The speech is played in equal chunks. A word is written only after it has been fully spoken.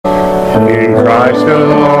In Christ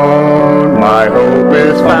alone my hope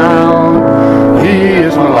is found. He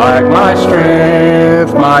is my light, my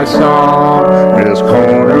strength, my song, this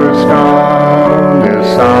cornerstone, this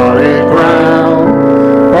solid ground.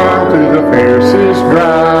 Firm through the fiercest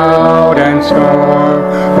drought and storm.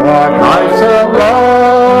 What heights of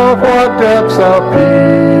love, what depths of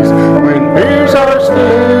peace, when fears are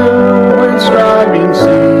still, when striving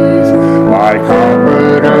cease. My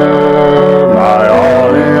comforter, my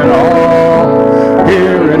all in all,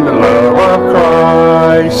 here in the love of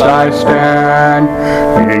Christ I stand.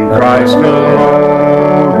 In Christ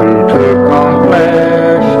alone, who took on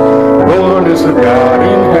flesh, fullness of God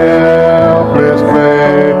in helpless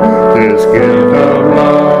clay, this gift of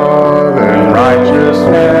love and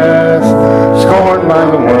righteousness, scorned by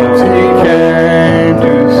the ones he came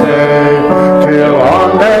to save, till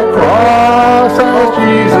on that cross as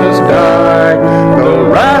Jesus died, the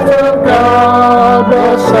wrath of God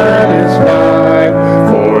was satisfied,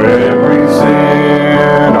 for every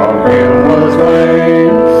sin on him was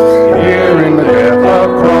laid. Here in the death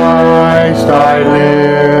of Christ I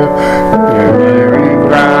live, here in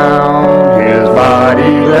ground his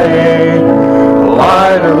body lay,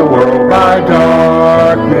 light of the world by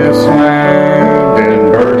darkness slain,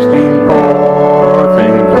 then bursting forth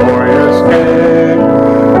in glorious day,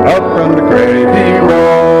 up from the grave he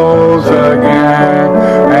rose again,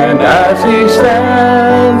 and as he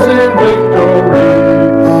stands in victory,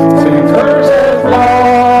 sin's curse has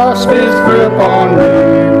lost its grip on me,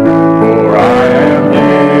 for I am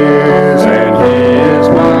his and he is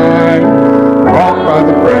mine, bought by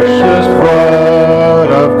the precious blood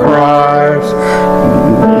of Christ.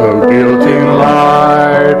 No guilt in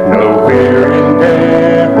life, no fear in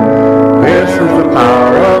death, this is the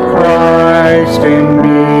power of Christ in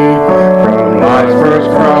me, from life's first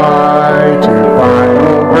cry to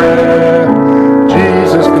final breath,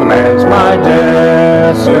 Jesus commands my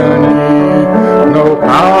destiny. No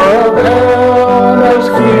power of hell, no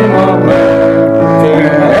scheme of man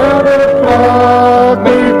can ever pluck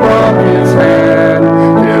me from his hand,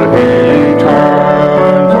 till he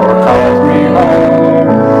turns or calls me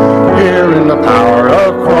home. Here in the power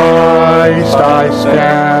of Christ I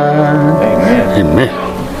stand. Amen.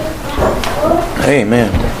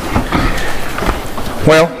 Amen.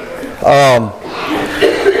 Well,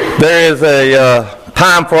 there is a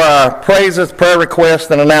time for our praises, prayer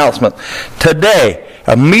requests, and announcement. Today,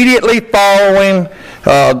 immediately following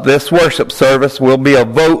this worship service, will be a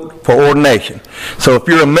vote for ordination. So if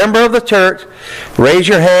you're a member of the church, raise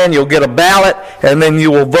your hand, you'll get a ballot, and then you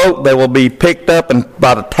will vote. They will be picked up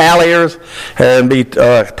by the talliers and be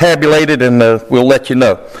tabulated, and we'll let you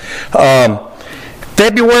know.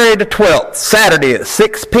 February the 12th, Saturday at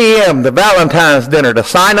 6 p.m., the Valentine's dinner. The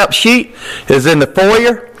sign-up sheet is in the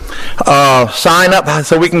foyer. Sign up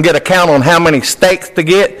so we can get a count on how many steaks to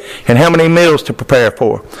get and how many meals to prepare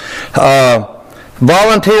for.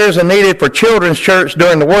 Volunteers are needed for Children's Church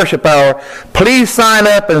during the worship hour. Please sign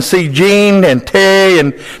up and see Gene and Terry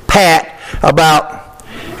and Pat about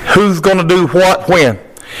who's going to do what when.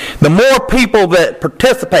 The more people that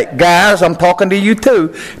participate, guys, I'm talking to you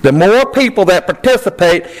too, the more people that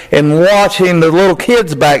participate in watching the little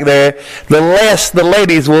kids back there, the less the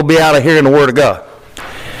ladies will be out of hearing the Word of God.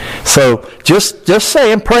 So just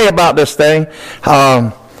say and pray about this thing.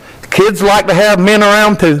 Kids like to have men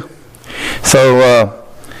around too. So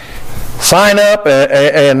sign up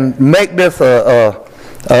and make this a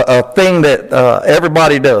thing that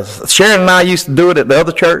everybody does. Sharon and I used to do it at the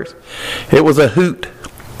other church. It was a hoot.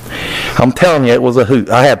 I'm telling you, it was a hoot.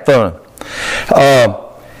 I had fun.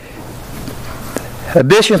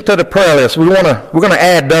 Additions to the prayer list. We're gonna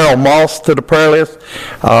add Darrell Moss to the prayer list.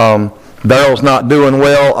 Darrell's not doing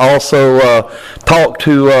well. Also talked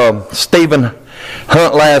to Stephen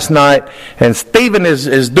Hunt last night, and Stephen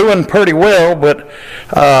is doing pretty well, but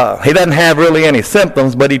he doesn't have really any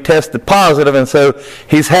symptoms, but he tested positive, and so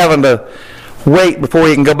he's having to wait before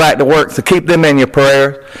he can go back to work. So keep them in your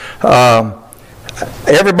prayers.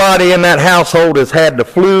 Everybody in that household has had the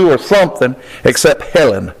flu or something except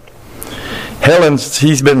Helen.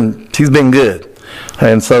 She's been good,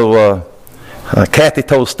 and so Kathy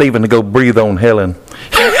told Stephen to go breathe on Helen.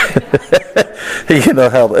 You know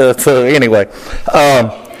how. So anyway,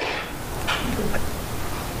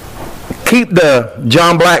 keep the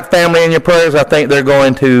John Black family in your prayers. I think they're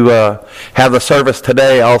going to have the service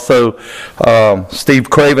today. Also, Steve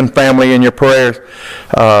Craven family in your prayers.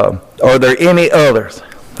 Are there any others?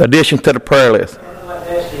 Additions to the prayer list. I'd like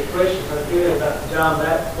to ask you a question about the John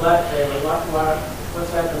Black family. What's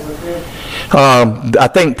happening with them? I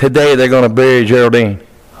think today they're going to bury Geraldine.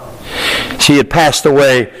 She had passed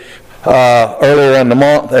away earlier in the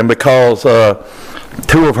month, and because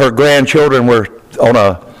two of her grandchildren were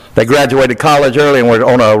they graduated college early and were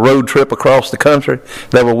on a road trip across the country,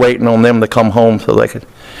 they were waiting on them to come home so they could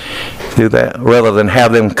do that, rather than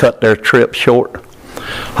have them cut their trip short.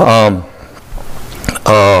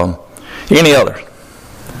 Any others?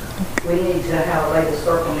 We need to have a ladies'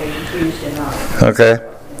 circle meeting Tuesday night. Okay.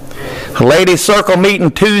 Ladies' circle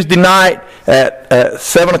meeting Tuesday night at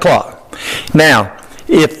 7 o'clock. Now,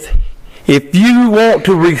 if you want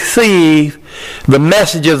to receive the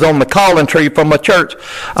messages on the calling tree from a church,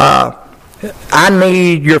 I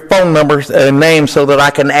need your phone numbers and names so that I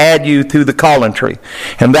can add you to the calling tree,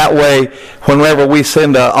 and that way, whenever we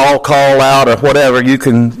send a all call out or whatever, you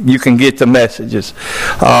can get the messages.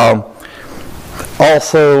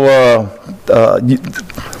 Also, go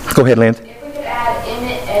ahead, Lindsay. If we could add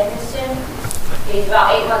Emmett Edmiston, he's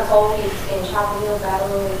about 8 months old. He's in Chapel Hill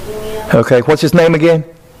battling leukemia. Okay, what's his name again?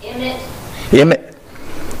 Emmett.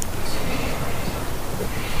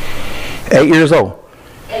 8 years old.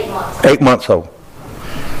 8 months. 8 months old.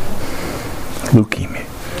 Leukemia.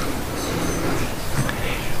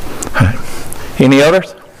 All right. Any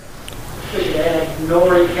others? We could add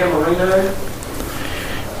Nori Camarino,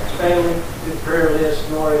 family, good prayer list.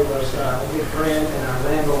 Nori was a good friend and our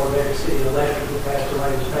landlord at the city electric who passed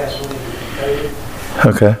away this past week from COVID.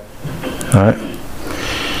 Okay. All right.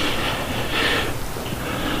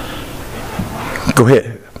 Go ahead.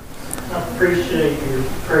 I appreciate your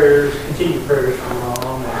prayers, continued prayers for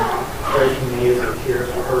Mom, and prayers for me as I care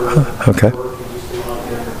for her. Okay. Work and just a lot of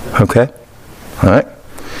different things. Okay. All right.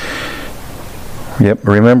 Yep.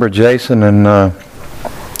 Remember Jason and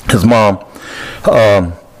his mom.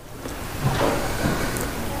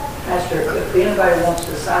 Pastor, if anybody wants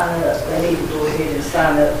to sign up, they need to go ahead and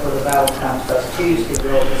sign up for the Valentine's Trust Tuesday.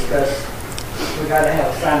 We'll discuss, we got to have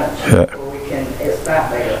a sign-up sheet Yeah. where we can, it's not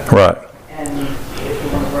there. Right. And if you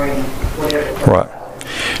want to bring whatever. Right.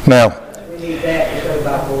 Now. We need that to go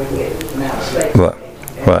by where we get them out of state. Right.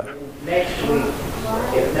 And Right. next week,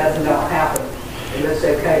 if nothing don't happen, it looks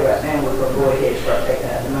okay right now, we're going to go ahead and start taking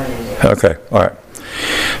out the money. Okay. All right.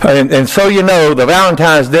 And so you know, the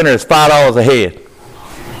Valentine's dinner is $5 a head.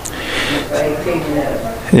 For 18 and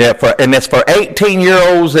up. Yeah, and it's for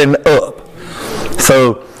 18-year-olds and up.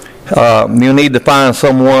 So you need to find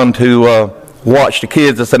someone to watch the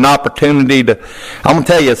kids. It's an opportunity to. I'm gonna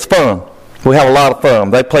tell you, it's fun. We have a lot of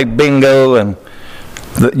fun. They play bingo, and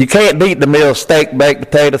you can't beat the meal: steak, baked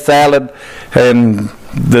potato, salad, and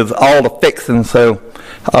there's all the fixings. So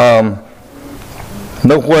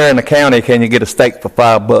nowhere in the county can you get a steak for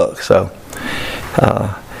 $5. So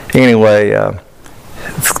anyway.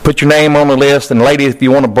 Put your name on the list, and ladies, if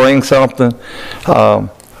you want to bring something,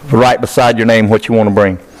 write beside your name what you want to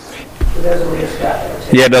bring. There's a list out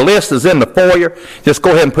there. Yeah, the list is in the foyer. Just go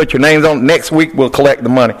ahead and put your names on. Next week we'll collect the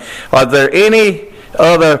money. Are there any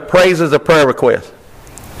other praises or prayer requests?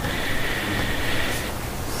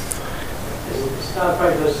 It's not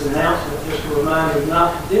probably just an announcement, just a reminder,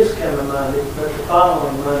 not this coming Monday, but the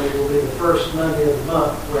following Monday will be the first Monday of the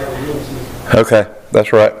month where we men's meeting. Okay,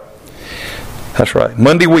 that's right. That's right.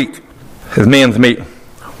 Monday week is men's meeting.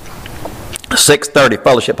 6:30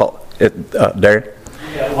 Fellowship Hall. Darren?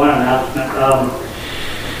 Got one announcement.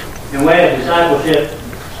 In way of discipleship,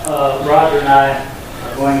 Roger and I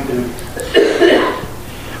are going to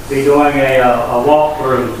be doing a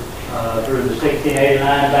walkthrough through the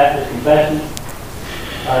 1689 Baptist Confession,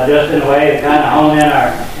 just in a way to kind of hone in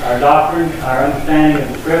our doctrine, our understanding of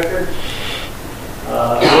the Scripture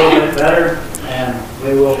a little bit better, and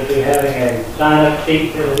we will be having a sign-up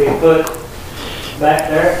sheet that will be put back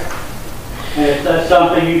there. And if that's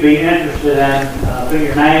something you'd be interested in, put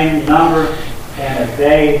your name, number, and a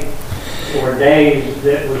day or days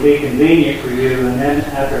that would be convenient for you. And then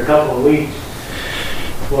after a couple of weeks,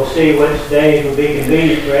 we'll see which days would be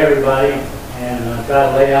convenient for everybody, and try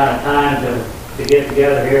to lay down a time to get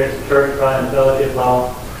together here at the church, right in Fellowship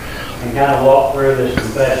Hall, and kind of walk through this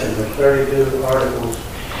confession. There's 32 articles,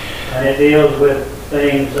 and it deals with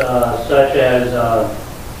things such as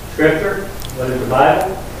Scripture, what is the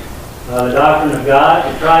Bible, the doctrine of God,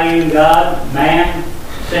 the triune God, man,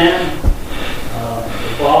 sin,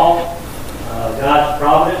 the fall, God's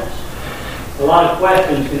providence. A lot of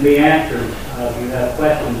questions can be answered. If you have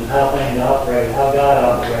questions of how things operate, how God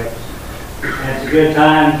operates. And it's a good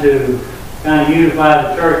time to kind of unify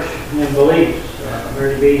the church in beliefs.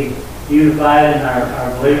 We're to be unified in our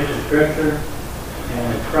beliefs in Scripture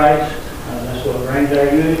and in Christ. That's what brings our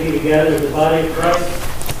unity together as the body of Christ.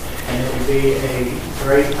 And it will be a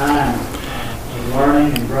great time of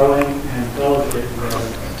learning and growing and fellowship together.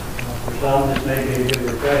 For some, this may be a good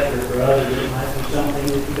refresher. For others, it might be something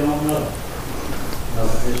that you don't know.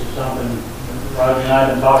 This is something Roger and I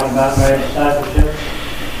have been talking about, marriage discipleship.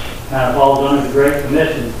 Kind of falls under the Great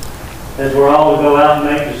Commission, as we're all to go out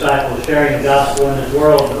and make disciples, sharing the gospel in this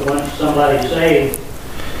world. But once somebody's saved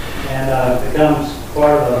and becomes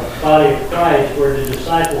part of the body of Christ, we're to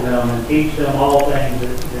disciple them and teach them all things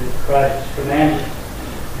that Christ commanded.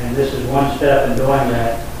 And this is one step in doing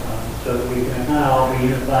that, so that we can kind of all be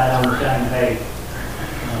unified on the same page.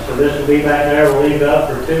 So this will be back there. We'll leave it up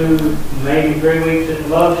for 2, maybe 3 weeks at the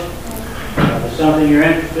most. If it's something you're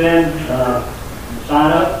interested in,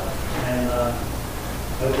 sign up, and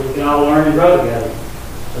hopefully we can all learn and grow together.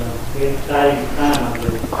 So it'll be an exciting time, I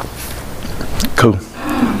believe. Cool.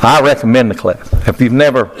 I recommend the class. If you've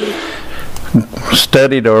never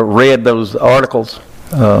studied or read those articles,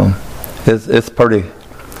 it's pretty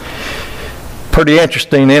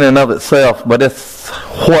interesting in and of itself, but it's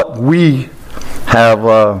what we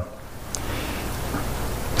have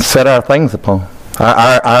set our things upon.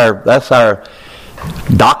 That's our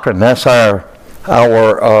doctrine. That's our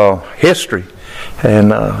history,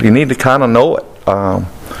 and you need to kind of know it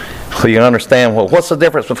so you understand. Well, what's the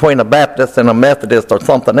difference between a Baptist and a Methodist or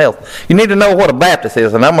something else? You need to know what a Baptist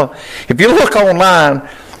is. And if you look online,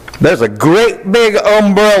 there's a great big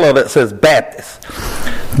umbrella that says Baptist.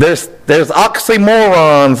 There's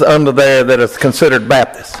oxymorons under there that is considered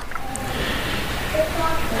Baptist.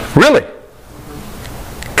 Really?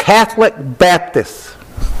 Catholic Baptist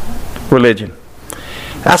religion.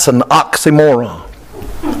 That's an oxymoron.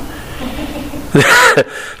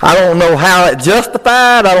 I don't know how it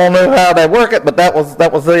justified. I don't know how they work it, but that was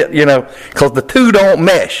it. Because the two don't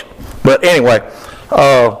mesh. But anyway,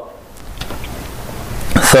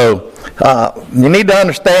 so you need to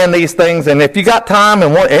understand these things, and if you got time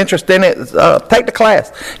and want interest in it, take the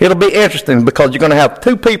class. It'll be interesting because you're going to have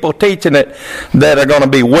 2 people teaching it that are going to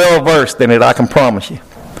be well versed in it. I can promise you.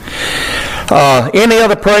 Any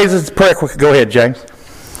other praises? Prayer quick. Go ahead, James.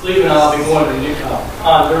 Cleve and I will be going to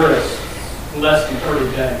Honduras in less than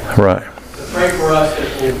 30 days. Right. So pray for us that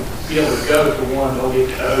we'll be able to go to one. Don't get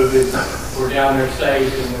COVID. We're down there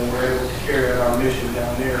safe, and then we're able to carry out our mission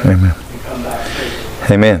down there. Amen. And come back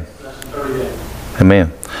safely. Amen. Less than 30 days.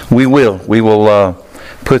 Amen. We will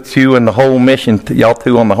put you and the whole mission, y'all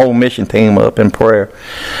 2 on the whole mission team up in prayer.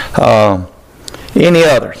 Any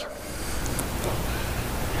others?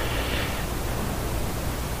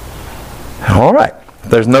 All right.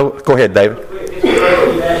 Go ahead, David. It's great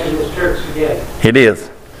you asked this church together. It is.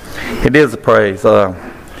 It is a praise. I'm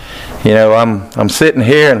sitting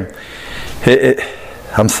here and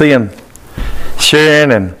I'm seeing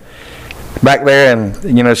Sharon and back there,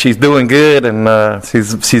 and she's doing good, and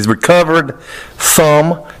she's recovered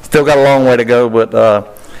some. Still got a long way to go, but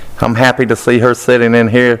I'm happy to see her sitting in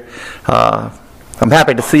here. I'm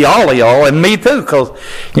happy to see all of y'all, and me too, because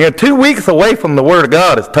 2 weeks away from the Word of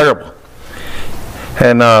God is terrible.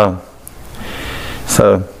 And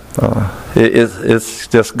it's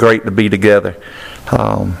just great to be together.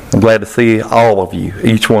 I'm glad to see all of you,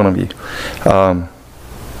 each one of you.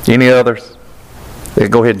 Any others? Yeah,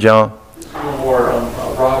 go ahead, John. One more on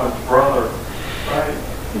Robin's brother, right?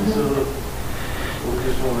 So we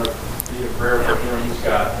just want to be in prayer for him. He's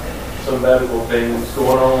got some medical things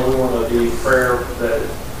going on. We want to be in prayer that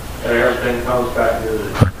everything comes back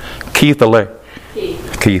good. Keith or Larry?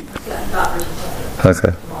 Keith. Got doctor's appointment.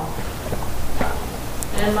 Okay.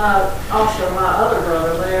 And my other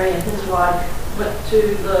brother, Larry, and his wife went to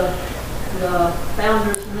the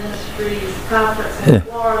Founders Ministries conference in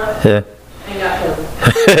Florida and got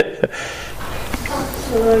COVID.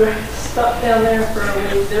 So they were stuck down there for a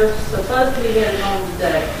week. They're supposed to be getting home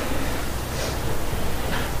today.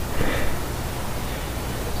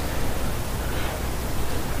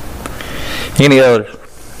 Any others?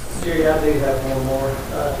 Jerry, I do have one more, if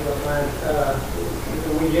you don't mind.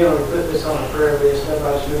 We generally put this on a prayer list.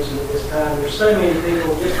 Nobody's mentioned it this time. There's so many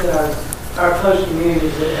people just in our close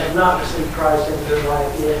communities that have not received Christ into their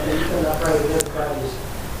life yet. And I pray that everybody is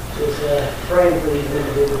praying for these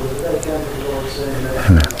individuals that they come to the Lord soon.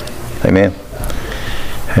 Amen. Amen.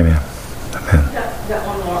 Amen. Got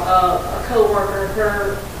one more. A co-worker,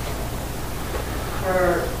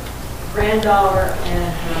 her granddaughter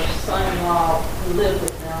and her son-in-law who live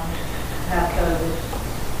with them have COVID.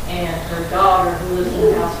 And her daughter, who lives in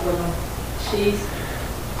the house with them, she's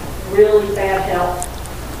really bad health,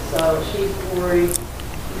 so she's worried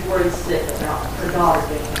sick about her daughter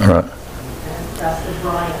getting it. All right. And that's the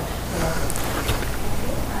Bryant.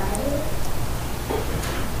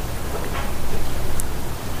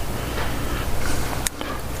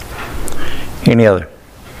 Any other?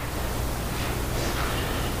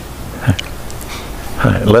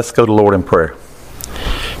 Let's go to the Lord in prayer.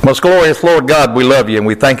 Most glorious Lord God, we love you and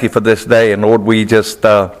we thank you for this day. And Lord, we just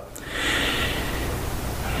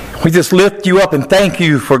lift you up and thank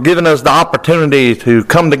you for giving us the opportunity to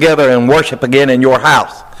come together and worship again in your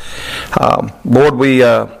house. Lord,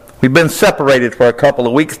 we've been separated for a couple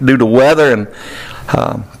of weeks due to weather, and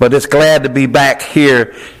but it's glad to be back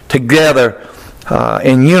here together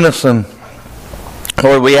in unison.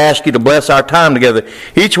 Lord, we ask you to bless our time together.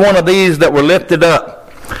 Each one of these that were lifted up,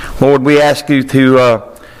 Lord, we ask you to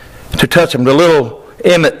touch them. The little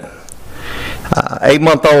Emmett,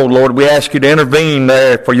 8-month-old, Lord, we ask you to intervene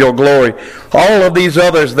there for your glory. All of these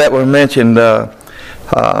others that were mentioned,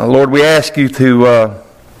 Lord, we ask you to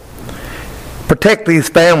protect these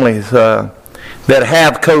families that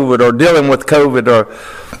have COVID or dealing with COVID or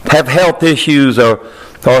have health issues or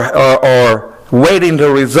waiting the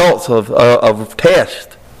results of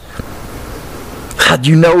tests. God,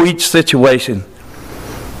 you know each situation.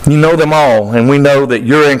 You know them all, and we know that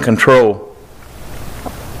you're in control.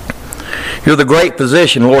 You're the great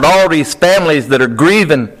physician. Lord, all these families that are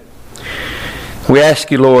grieving, we ask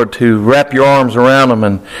you, Lord, to wrap your arms around them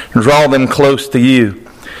and draw them close to you.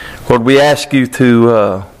 Lord, we ask you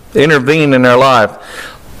to intervene in their life.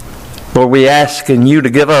 Lord, we ask in you to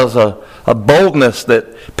give us a boldness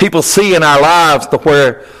that people see in our lives to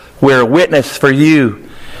where we're a witness for you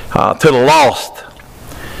to the lost.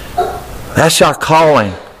 That's our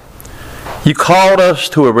calling. You called us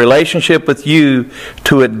to a relationship with you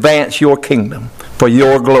to advance your kingdom for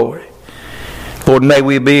your glory. Lord, may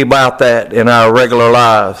we be about that in our regular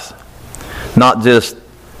lives, not just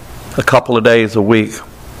a couple of days a week.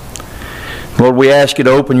 Lord, we ask you to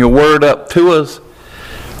open your word up to us.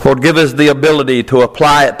 Lord, give us the ability to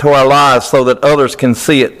apply it to our lives so that others can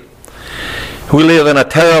see it. We live in a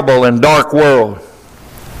terrible and dark world.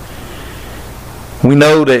 We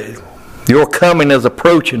know that your coming is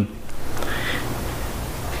approaching.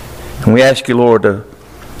 And we ask you, Lord, to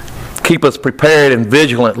keep us prepared and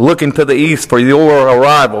vigilant, looking to the east for your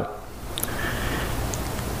arrival.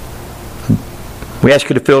 We ask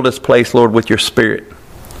you to fill this place, Lord, with your Spirit.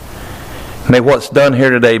 May what's done here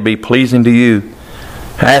today be pleasing to you.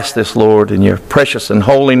 I ask this, Lord, in your precious and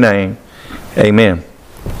holy name. Amen.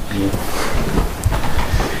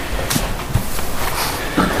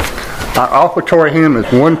 Our offertory hymn is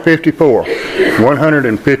 154.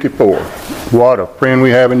 154. What a friend we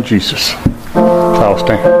have in Jesus. I'll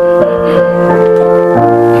stand.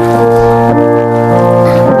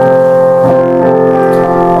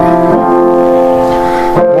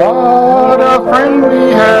 What a friend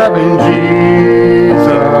we have in Jesus,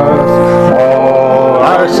 all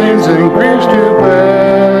our sins and griefs to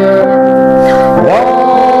bear.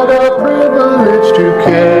 What a privilege to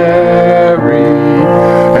carry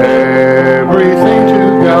everything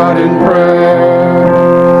to God in prayer.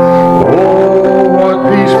 Oh, what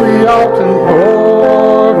peace we often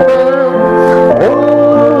forfeit.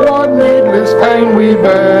 Oh, what needless pain we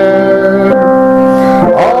bear.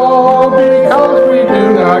 All because we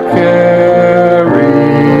do not carry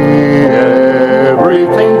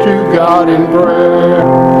everything to God in prayer.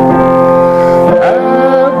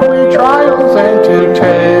 Have we trials and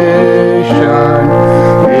temptation?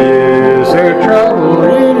 Is there trouble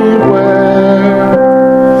anywhere?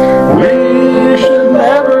 We should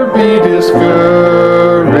never be discouraged.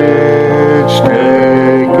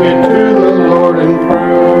 Take it to the Lord in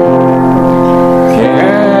prayer.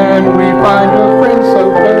 Can we find a friend so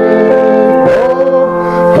faithful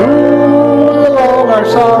who will all our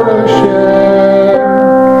sorrows share?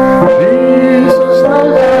 Jesus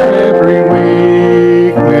knows our every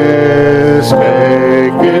weakness.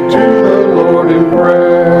 Take it to the Lord in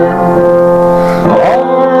prayer.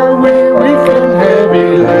 Are we weak and heavy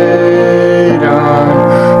laden,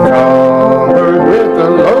 covered with a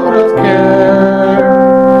load of care?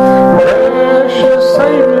 Precious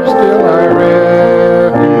Savior, still our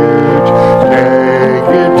refuge. Take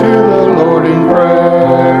it to the Lord in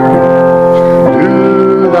prayer. Do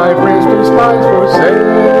thy friends despise, forsake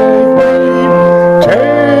thee?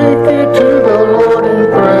 Take it to the Lord in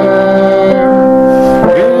prayer.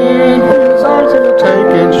 In his arms he'll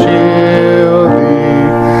take and shield thee.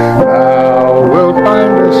 Thou wilt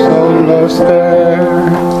find a solace there.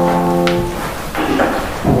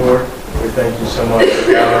 Lord, we thank you so much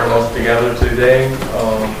for gathering us together today.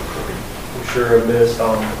 We sure have missed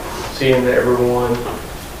seeing everyone.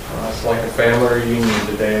 It's like a family reunion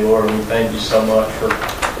today, Lord. We thank you so much for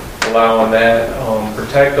allowing that.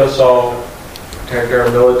 Protect us all. Protect our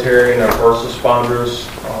military and our first responders.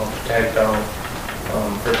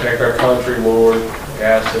 Protect our country, Lord. We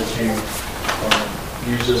ask that you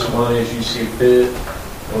use this money as you see fit.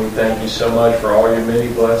 And we thank you so much for all your many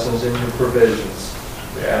blessings and your provisions.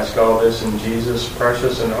 We ask all this in Jesus'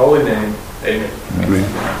 precious and holy name. Amen.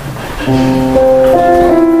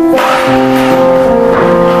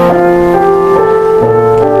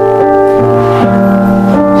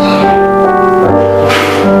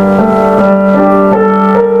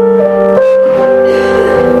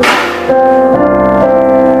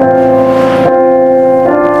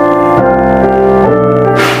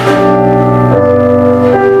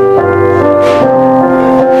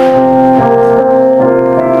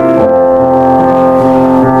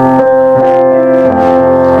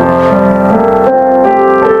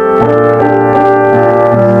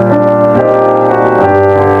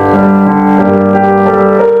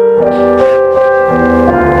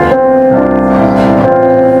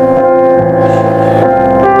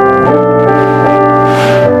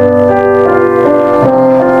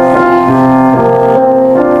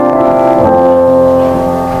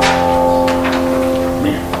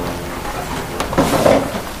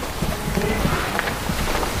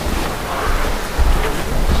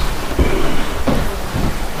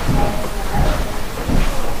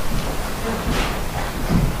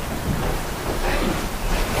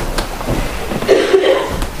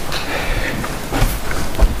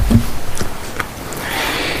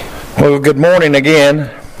 Well, good morning again.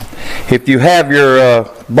 If you have your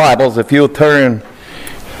Bibles, if you'll turn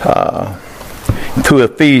to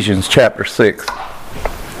Ephesians chapter 6.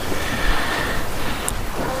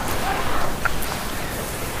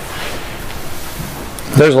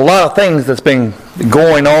 There's a lot of things that's been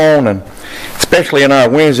going on, and especially in our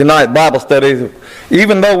Wednesday night Bible studies.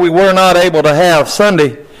 Even though we were not able to have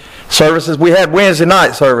Sunday services, we had Wednesday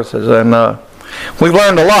night services, and we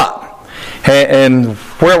learned a lot. And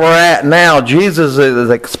where we're at now, Jesus is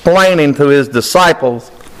explaining to his disciples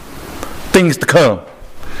things to come.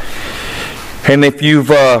 And if you've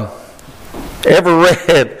ever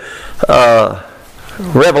read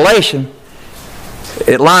Revelation,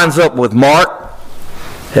 it lines up with Mark,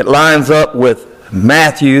 it lines up with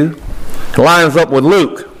Matthew, it lines up with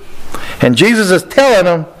Luke. And Jesus is telling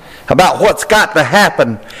them about what's got to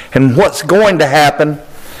happen and what's going to happen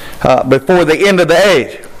before the end of the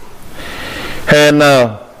age.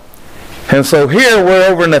 And so here we're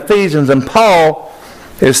over in Ephesians, and Paul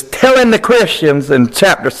is telling the Christians in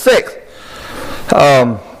chapter 6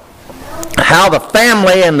 how the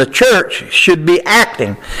family and the church should be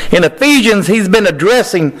acting. In Ephesians, he's been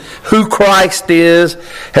addressing who Christ is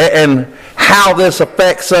and how this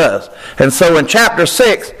affects us. And so in chapter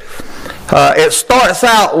 6, it starts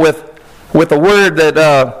out with a word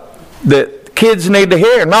that kids need to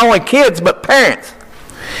hear. Not only kids, but parents.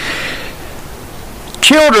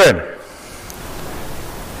 Children,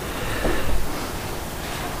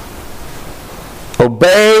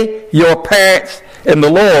 obey your parents in the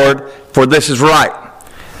Lord, for this is right.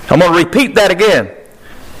 I'm going to repeat that again.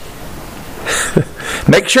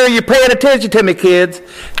 Make sure you're paying attention to me, kids.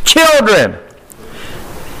 Children,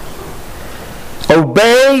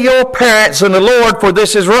 obey your parents in the Lord, for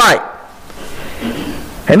this is right.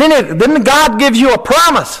 And then God gives you a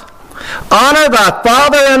promise. Honor thy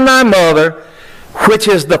father and thy mother, which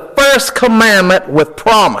is the first commandment with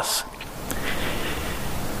promise.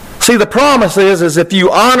 See, the promise is if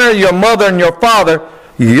you honor your mother and your father,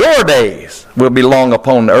 your days will be long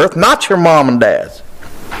upon the earth, not your mom and dad's.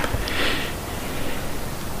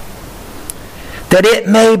 That it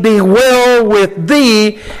may be well with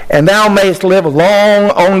thee, and thou mayest live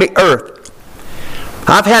long on the earth.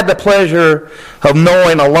 I've had the pleasure of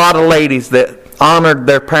knowing a lot of ladies that honored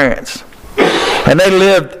their parents. And they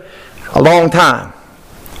lived a long time.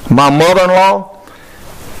 My mother-in-law,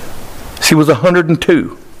 she was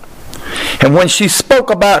 102. And when she spoke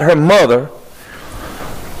about her mother,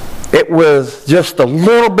 it was just a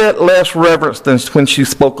little bit less reverence than when she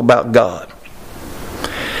spoke about God.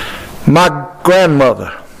 My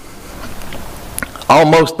grandmother,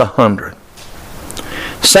 almost 100.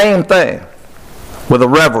 Same thing, with a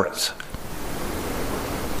reverence.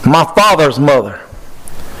 My father's mother,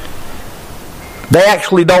 they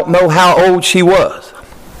actually don't know how old she was.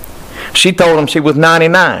 She told them she was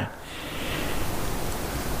 99.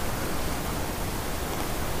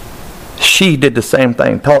 She did the same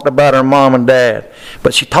thing, talked about her mom and dad,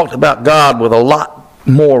 but she talked about God with a lot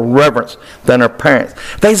more reverence than her parents.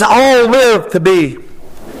 They all lived to be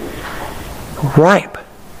ripe,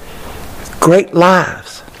 great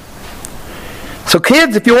lives. So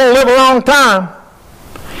kids, if you want to live a long time,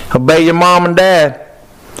 obey your mom and dad.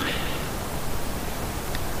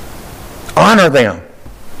 Honor them.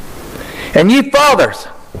 And ye fathers,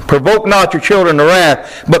 provoke not your children to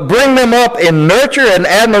wrath, but bring them up in nurture and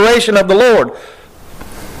admiration of the Lord.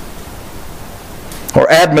 or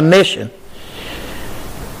admonition.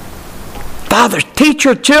 Fathers, teach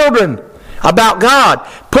your children about God.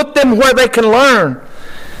 Put them where they can learn.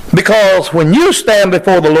 Because when you stand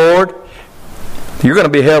before the Lord, you're going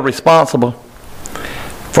to be held responsible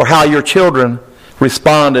for how your children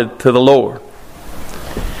responded to the Lord.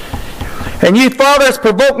 And ye fathers,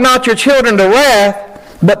 provoke not your children to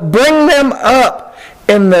wrath, but bring them up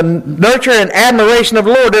in the nurture and admiration of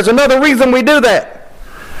the Lord. There's another reason we do that.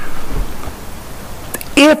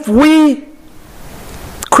 If we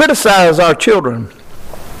criticize our children,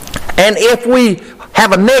 and if we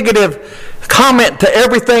have a negative comment to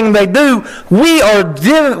everything they do,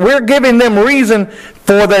 we're giving them reason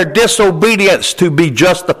for their disobedience to be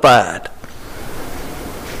justified.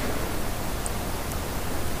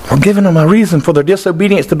 We're giving them a reason for their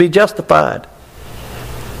disobedience to be justified.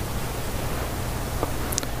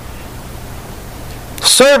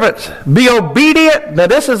 Servants, be obedient. Now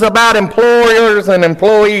this is about employers and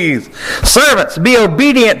employees. Servants, be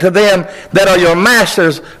obedient to them that are your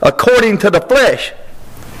masters according to the flesh,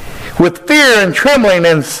 with fear and trembling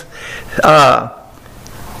and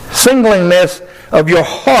singleness of your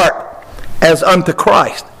heart as unto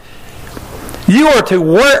Christ. You are to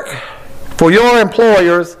work for your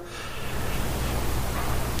employers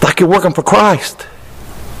like you're working for Christ.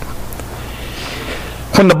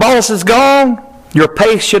 When the boss is gone, your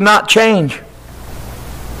pace should not change.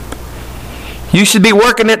 You should be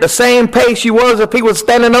working at the same pace you was if he was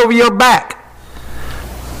standing over your back.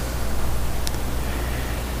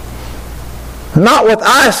 Not with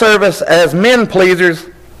eye service as men pleasers,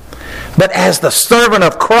 but as the servant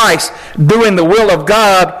of Christ, doing the will of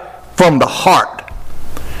God from the heart.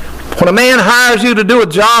 When a man hires you to do a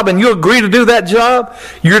job and you agree to do that job,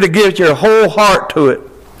 you're to give your whole heart to it.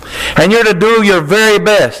 And you're to do your very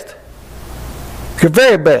best. Your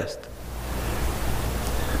very best.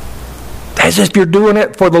 As if you're doing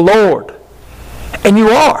it for the Lord. And you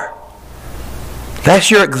are. That's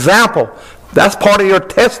your example. That's part of your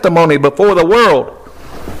testimony before the world.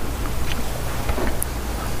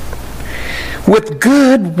 With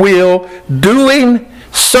good will, doing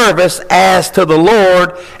service as to the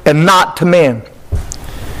Lord and not to men.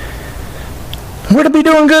 We're to be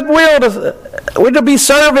doing good will. We're to be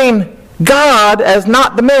serving God as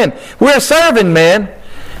not the men. We're serving men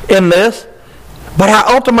in this, but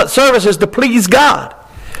our ultimate service is to please God.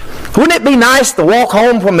 Wouldn't it be nice to walk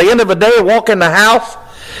home from the end of the day, walk in the house,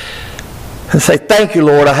 and say, thank you,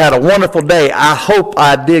 Lord, I had a wonderful day. I hope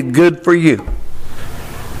I did good for you.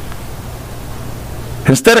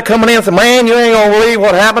 Instead of coming in and saying, man, you ain't going to believe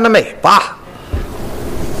what happened to me. Bah.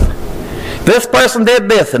 This person did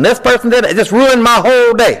this, and this person did it. It just ruined my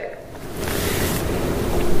whole day.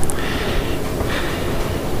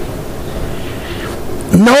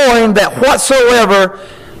 Knowing that whatsoever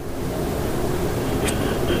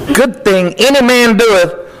good thing any man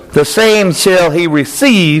doeth, the same shall he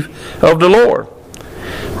receive of the Lord,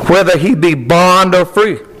 whether he be bond or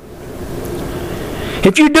free.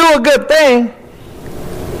 If you do a good thing,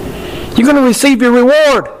 you're going to receive your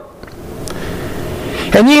reward.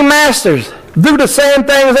 And ye masters, do the same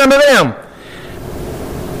things unto them,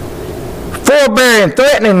 forbearing,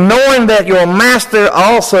 threatening, knowing that your master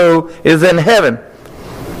also is in heaven.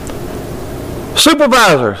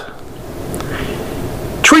 Supervisors,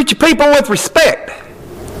 treat your people with respect.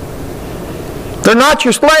 They're not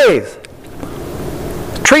your slaves.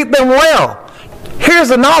 Treat them well. Here's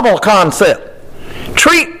a novel concept.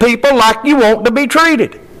 Treat people like you want to be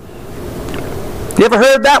treated. You ever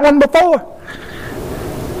heard that one before?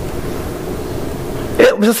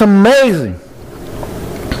 It was just amazing.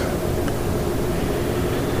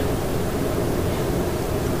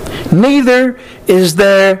 Neither is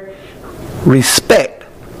there respect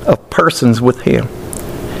of persons with him.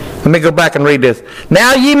 Let me go back and read this.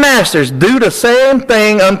 Now ye masters, do the same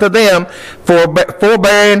thing unto them,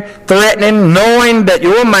 forbearing, threatening, knowing that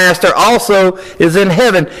your master also is in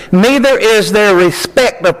heaven. Neither is there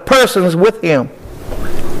respect of persons with him.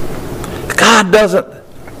 God doesn't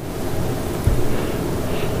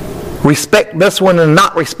respect this one and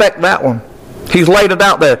not respect that one. He's laid it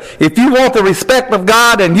out there. If you want the respect of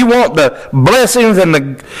God and you want the blessings and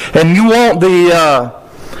you want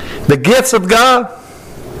the gifts of God,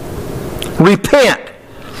 repent.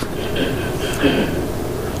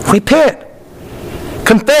 Repent.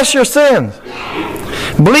 Confess your sins.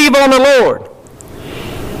 Believe on the Lord.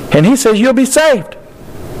 And he says you'll be saved.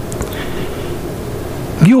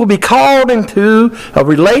 You will be called into a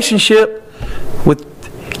relationship with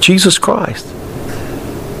Jesus Christ.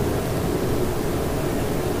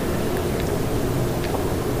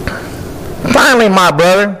 Finally, my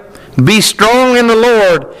brother, be strong in the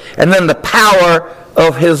Lord and in the power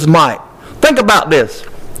of His might. Think about this.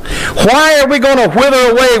 Why are we going to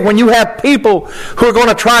wither away when you have people who are going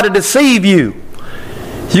to try to deceive you?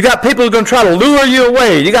 You got people who are going to try to lure you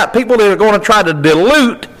away. You got people that are going to try to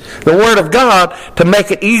dilute the Word of God to make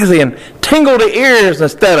it easy and tingle the ears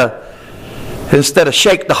instead of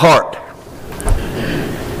shake the heart.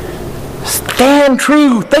 Stand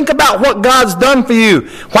true. Think about what God's done for you.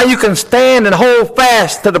 Why you can stand and hold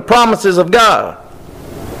fast to the promises of God.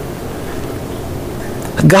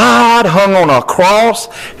 God hung on a cross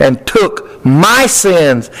and took my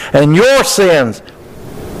sins and your sins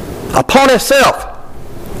upon Himself,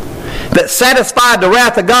 that satisfied the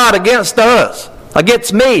wrath of God against us,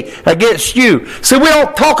 against me, against you. See, we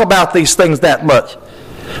don't talk about these things that much.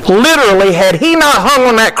 Literally, had He not hung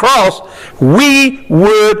on that cross, we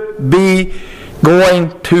would be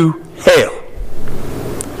going to hell.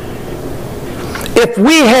 If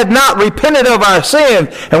we had not repented of our sins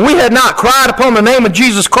and we had not cried upon the name of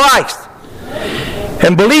Jesus Christ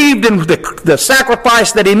and believed in the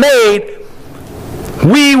sacrifice that He made,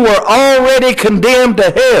 we were already condemned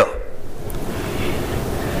to hell.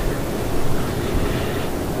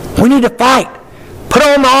 We need to fight. Put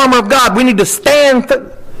on the armor of God. We need to stand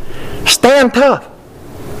tough.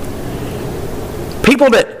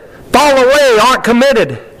 People that fall away aren't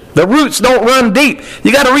committed. The roots don't run deep.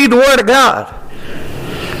 You got to read the Word of God.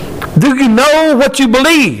 Do you know what you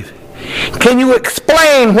believe? Can you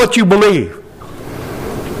explain what you believe?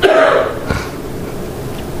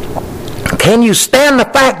 Can you stand the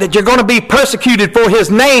fact that you're going to be persecuted for His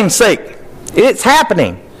name's sake? It's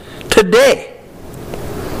happening today.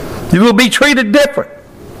 You will be treated different.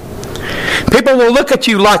 People will look at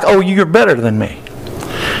you like, oh, you're better than me.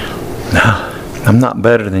 No, I'm not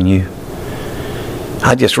better than you.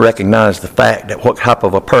 I just recognize the fact that what type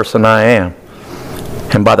of a person I am.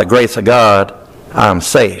 And by the grace of God, I'm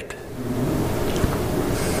saved.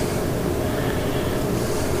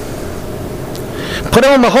 Put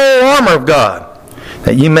on the whole armor of God,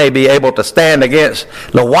 that you may be able to stand against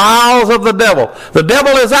the wiles of the devil. The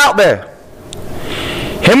devil is out there.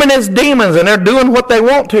 Him and his demons, and they're doing what they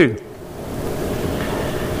want to.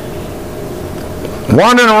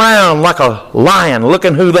 Wandering around like a lion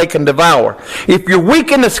looking who they can devour. If you're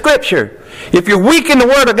weak in the Scripture, if you're weak in the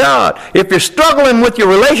Word of God, if you're struggling with your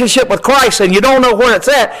relationship with Christ and you don't know where it's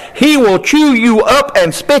at, He will chew you up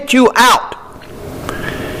and spit you out.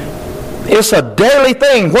 It's a daily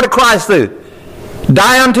thing. What did Christ do?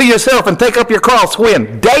 Die unto yourself and take up your cross.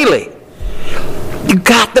 When? Daily. You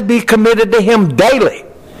got to be committed to Him daily.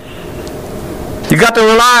 You got to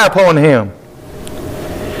rely upon Him.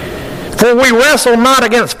 For we wrestle not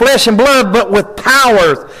against flesh and blood, but with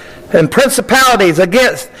powers and principalities,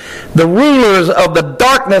 against the rulers of the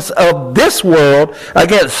darkness of this world,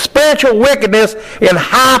 against spiritual wickedness in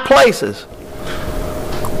high places.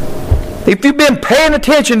 If you've been paying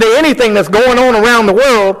attention to anything that's going on around the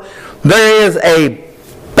world, there is a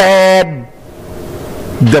bad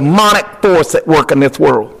demonic force at work in this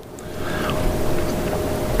world.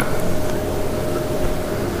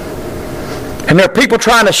 And there are people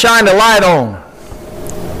trying to shine the light on.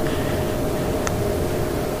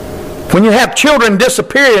 When you have children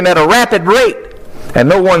disappearing at a rapid rate and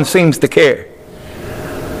no one seems to care,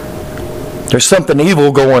 there's something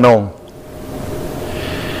evil going on.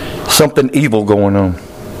 Something evil going on.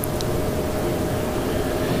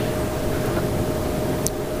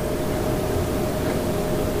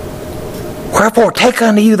 Wherefore, take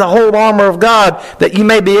unto you the whole armor of God, that you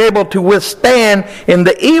may be able to withstand in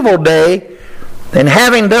the evil day, and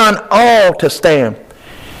having done all to stand.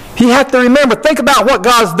 You have to remember, think about what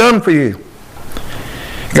God's done for you.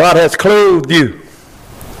 God has clothed you.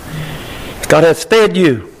 God has fed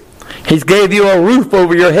you. He's gave you a roof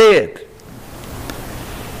over your head.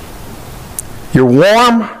 You're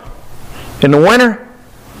warm in the winter,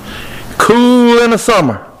 cool in the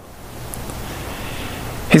summer.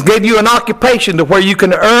 He's gave you an occupation to where you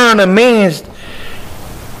can earn a means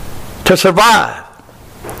to survive.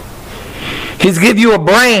 He's give you a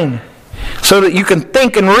brain so that you can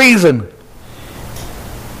think and reason.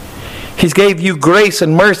 He's gave you grace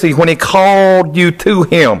and mercy when He called you to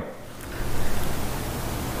Him.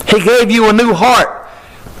 He gave you a new heart.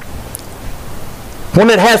 One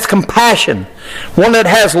that has compassion. One that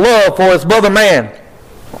has love for his brother man.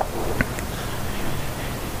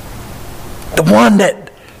 The one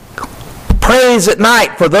that prays at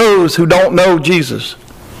night for those who don't know Jesus.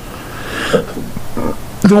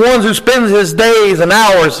 The ones who spends his days and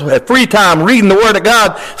hours at free time reading the Word of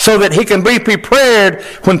God so that he can be prepared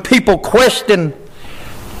when people question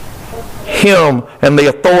him and the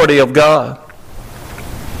authority of God.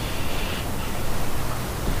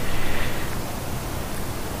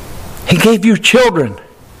 He gave you children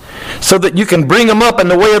so that you can bring them up in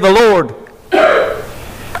the way of the Lord.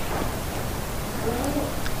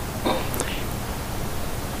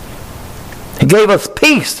 He gave us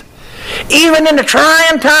peace. Even in the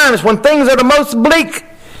trying times when things are the most bleak,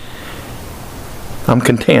 I'm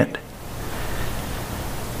content.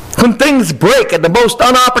 When things break at the most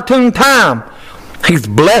unopportune time, He's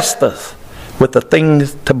blessed us with the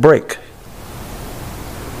things to break.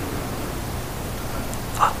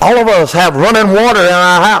 All of us have running water in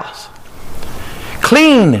our house.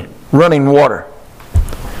 Clean running water.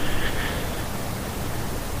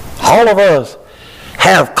 All of us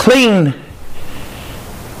have clean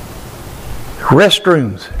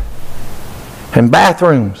restrooms and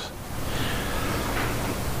bathrooms.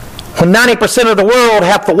 When 90% of the world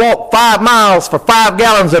have to walk 5 miles for 5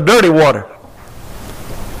 gallons of dirty water.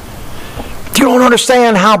 You don't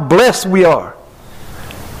understand how blessed we are.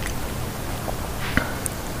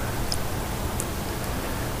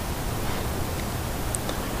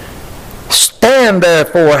 Stand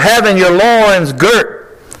therefore, having your loins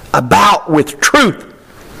girt about with truth,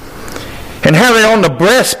 and having on the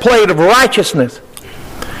breastplate of righteousness.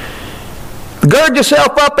 Gird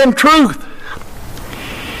yourself up in truth.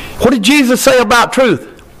 What did Jesus say about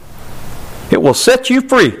truth? It will set you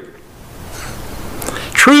free.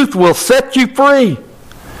 Truth will set you free.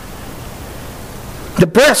 The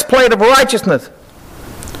breastplate of righteousness.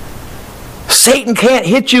 Satan can't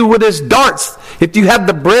hit you with his darts if you have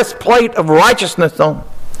the breastplate of righteousness on.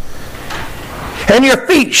 And your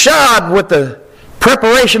feet shod with the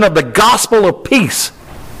preparation of the gospel of peace.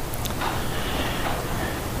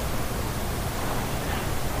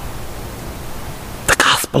 The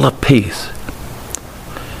gospel of peace.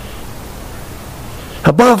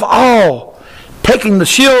 Above all, taking the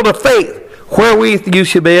shield of faith, wherewith you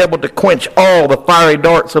shall be able to quench all the fiery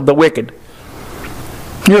darts of the wicked.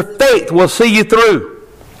 Your faith will see you through.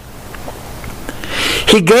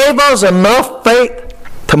 He gave us enough faith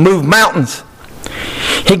to move mountains.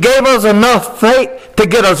 He gave us enough faith to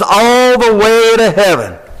get us all the way to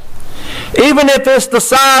heaven. Even if it's the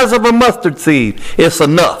size of a mustard seed, it's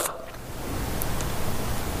enough.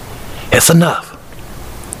 It's enough.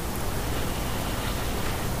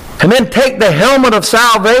 And then take the helmet of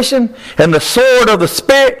salvation and the sword of the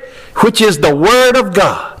Spirit, which is the Word of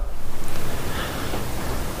God.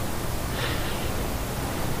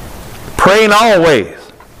 Praying always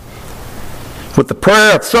with the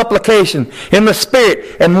prayer of supplication in the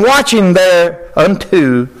Spirit, and watching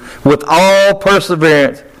thereunto with all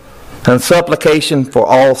perseverance and supplication for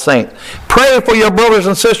all saints. Pray for your brothers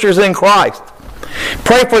and sisters in Christ.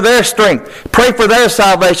 Pray for their strength. Pray for their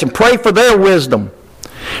salvation. Pray for their wisdom.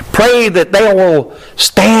 Pray that they will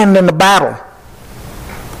stand in the battle.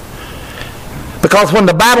 Because when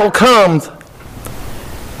the battle comes,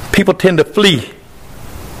 people tend to flee.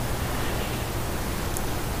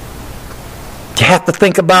 You have to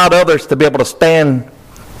think about others to be able to stand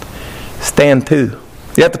too.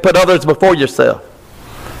 You have to put others before yourself.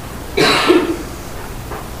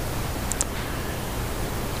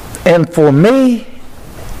 And for me,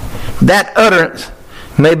 that utterance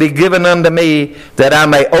may be given unto me, that I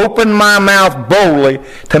may open my mouth boldly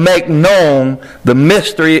to make known the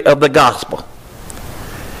mystery of the gospel,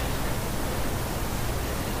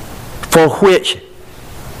 for which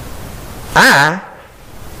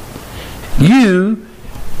you,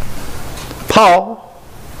 Paul,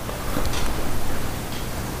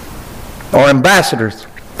 are ambassadors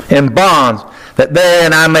in bonds, that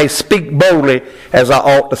therein I may speak boldly as I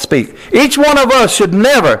ought to speak. Each one of us should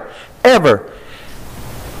never, ever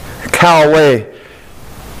cower away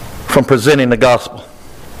from presenting the gospel.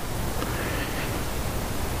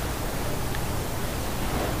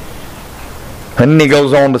 And then he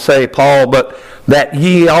goes on to say, Paul, but that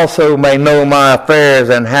ye also may know my affairs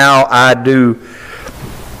and how I do.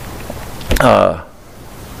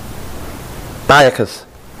 Tychicus,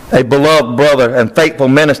 a beloved brother and faithful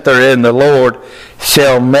minister in the Lord,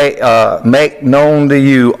 shall make known to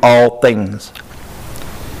you all things,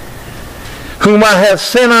 whom I have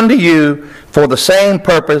sent unto you for the same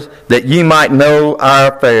purpose, that ye might know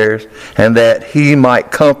our affairs, and that he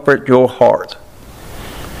might comfort your heart.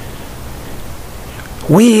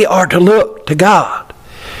 We are to look to God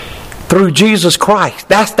through Jesus Christ.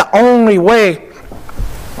 That's the only way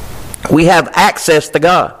we have access to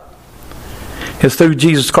God, is through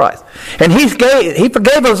Jesus Christ. And He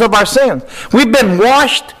forgave us of our sins. We've been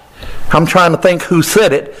washed. I'm trying to think who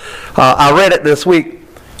said it. I read it this week.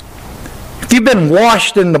 If you've been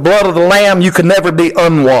washed in the blood of the Lamb, you can never be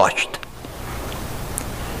unwashed.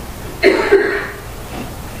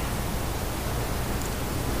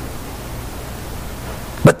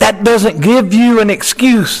 But that that doesn't give you an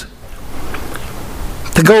excuse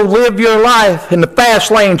to go live your life in the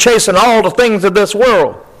fast lane chasing all the things of this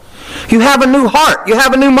world. You have a new heart. You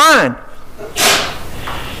have a new mind.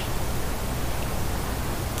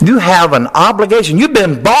 You have an obligation. You've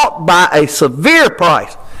been bought by a severe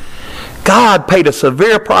price. God paid a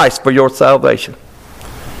severe price for your salvation.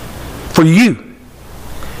 For you.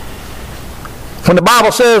 When the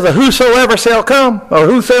Bible says that whosoever shall come, or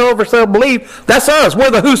whosoever shall believe, that's us. We're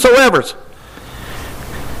the whosoevers.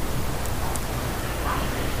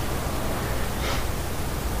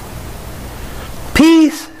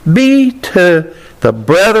 Peace be to the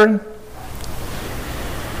brethren,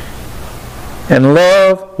 and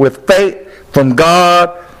love with faith from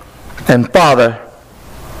God and Father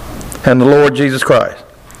and the Lord Jesus Christ.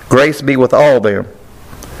 Grace be with all them,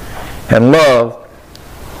 and love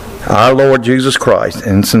our Lord Jesus Christ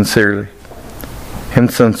in sincerity.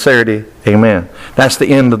 Amen. That's the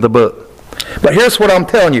end of the book. But here's what I'm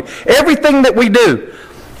telling you. Everything that we do,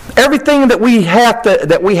 everything that we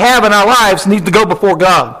have in our lives needs to go before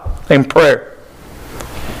God in prayer.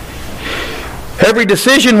 Every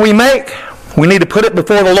decision we make, we need to put it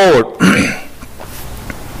before the Lord.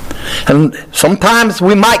 And sometimes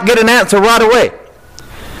we might get an answer right away.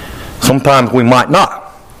 Sometimes we might not.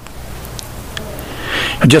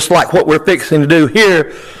 Just like what we're fixing to do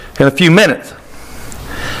here in a few minutes.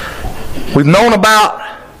 We've known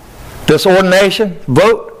about this ordination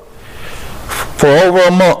vote for over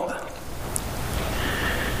a month.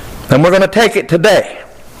 And we're going to take it today.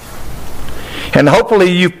 And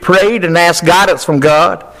hopefully you've prayed and asked guidance from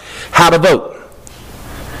God how to vote.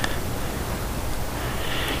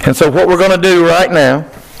 And so what we're going to do right now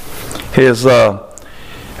is,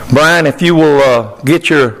 Brian, if you will get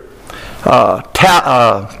your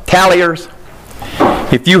talliers.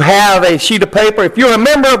 If you have a sheet of paper, if you're a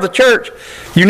member of the church,